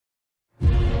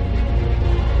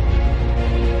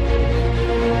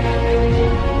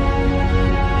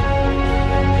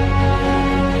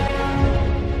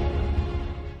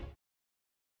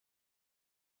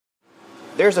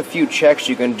There's a few checks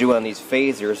you can do on these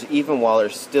phasers, even while they're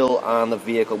still on the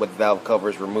vehicle with valve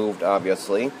covers removed,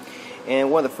 obviously. And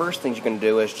one of the first things you can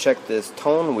do is check this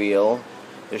tone wheel,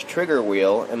 this trigger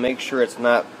wheel, and make sure it's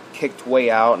not kicked way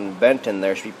out and bent in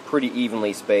there. It should be pretty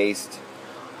evenly spaced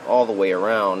all the way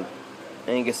around.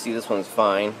 And you can see this one's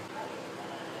fine.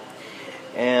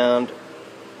 And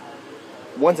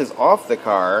once it's off the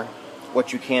car,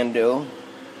 what you can do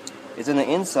is in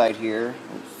the inside here,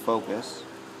 focus.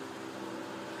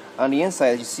 On the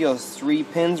inside, you see those 3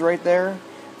 pins right there?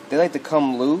 They like to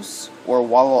come loose or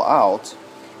wallow out,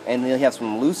 and they'll have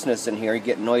some looseness in here. You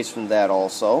get noise from that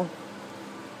also.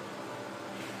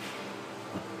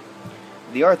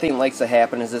 The other thing that likes to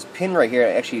happen is this pin right here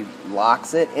actually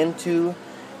locks it into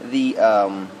the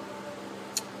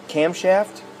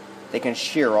camshaft. They can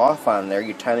shear off on there.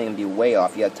 Your timing can be way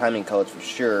off. You have timing codes for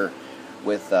sure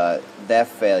with that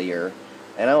failure,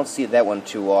 and I don't see that one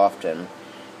too often.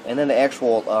 And then the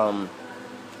actual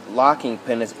locking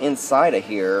pin is inside of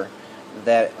here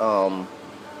that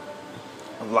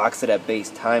locks it at base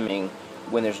timing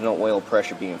when there's no oil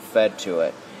pressure being fed to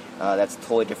it. That's a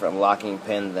totally different locking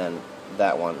pin than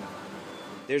that one.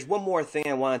 There's one more thing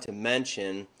I wanted to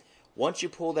mention. Once you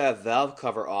pull that valve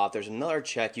cover off, there's another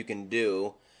check you can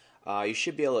do. You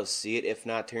should be able to see it. If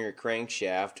not, turn your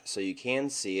crankshaft so you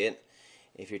can see it.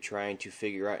 If you're trying to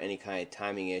figure out any kind of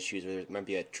timing issues, whether it might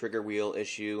be a trigger wheel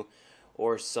issue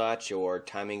or such, or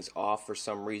timing's off for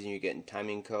some reason, you're getting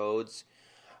timing codes.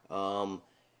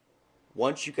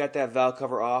 Once you got that valve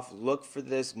cover off, look for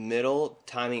this middle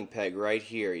timing peg right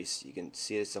here. You can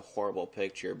see it's a horrible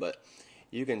picture, but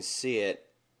you can see it.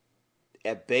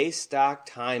 At base stock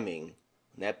timing,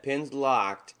 when that pin's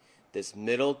locked, this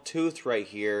middle tooth right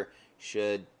here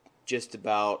should just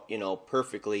about,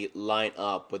 perfectly line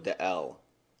up with the L.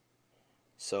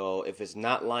 So if it's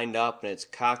not lined up and it's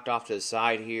cocked off to the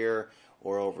side here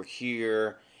or over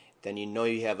here, then you know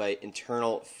you have an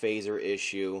internal phaser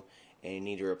issue and you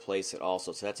need to replace it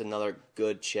also. So that's another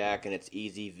good check, and it's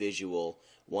easy visual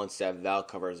once that valve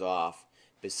cover is off,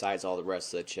 besides all the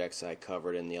rest of the checks I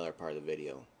covered in the other part of the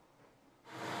video.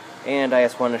 And I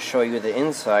just want to show you the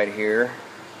inside here.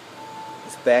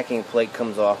 This backing plate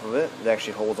comes off of it. It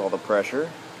actually holds all the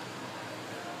pressure.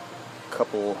 A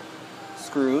couple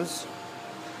screws.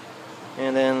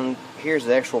 And then here's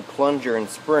the actual plunger and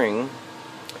spring.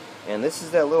 And this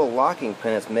is that little locking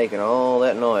pin that's making all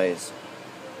that noise.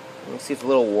 You can see it's a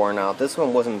little worn out. This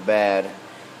one wasn't bad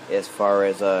as far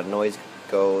as noise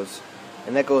goes.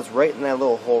 And that goes right in that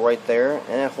little hole right there. And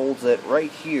that holds it right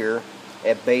here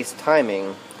at base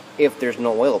timing if there's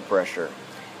no oil pressure.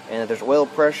 And if there's oil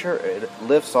pressure, it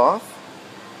lifts off,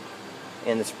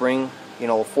 and the spring,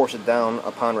 will force it down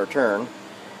upon return.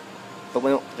 But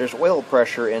when there's oil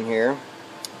pressure in here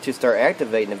to start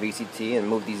activating the VCT and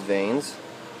move these vanes,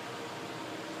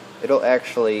 it'll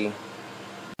actually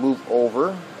move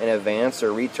over and advance or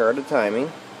retard the timing,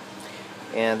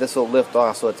 and this will lift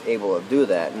off so it's able to do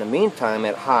that. In the meantime,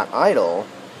 at hot idle,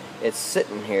 it's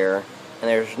sitting here, and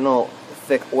there's no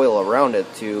thick oil around it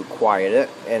to quiet it,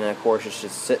 and of course it's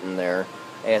just sitting there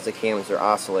as the cams are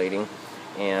oscillating,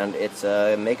 and it's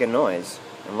making noise.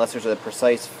 Unless there's a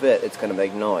precise fit, it's going to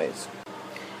make noise.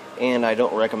 And I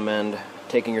don't recommend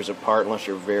taking yours apart unless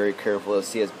you're very careful. To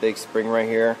see this big spring right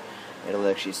here, it'll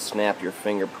actually snap your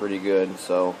finger pretty good,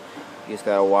 so you just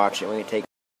gotta watch it when you take it.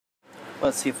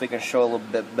 Let's see if we can show a little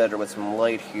bit better with some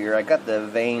light here. I got the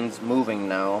vanes moving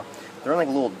now. They're on like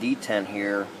a little detent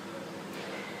here,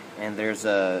 and there's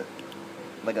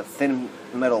like a thin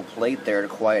metal plate there to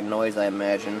quiet noise, I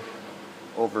imagine,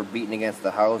 over beating against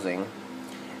the housing.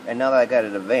 And now that I got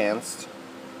it advanced,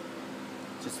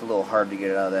 it's just a little hard to get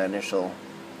it out of that initial.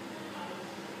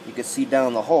 You can see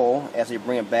down the hole as we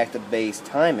bring it back to base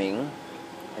timing,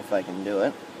 if I can do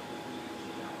it.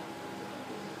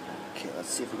 Okay, let's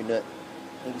see if we can do it.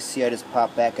 You can see I just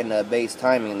popped back into base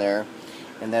timing there,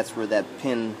 and that's where that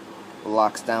pin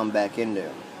locks down back into.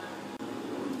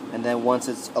 And then once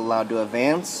it's allowed to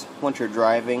advance, once you're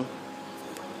driving,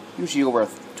 usually over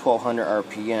 1200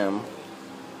 RPM,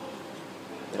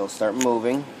 it'll start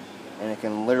moving, and it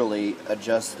can literally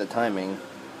adjust the timing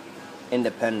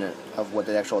independent of what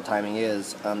the actual timing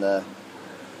is on the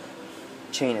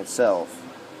chain itself.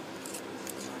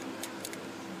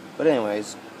 But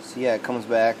anyways, so yeah, it comes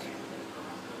back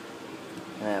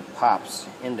and it pops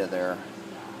into there,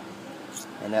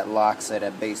 and that locks it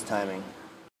at base timing.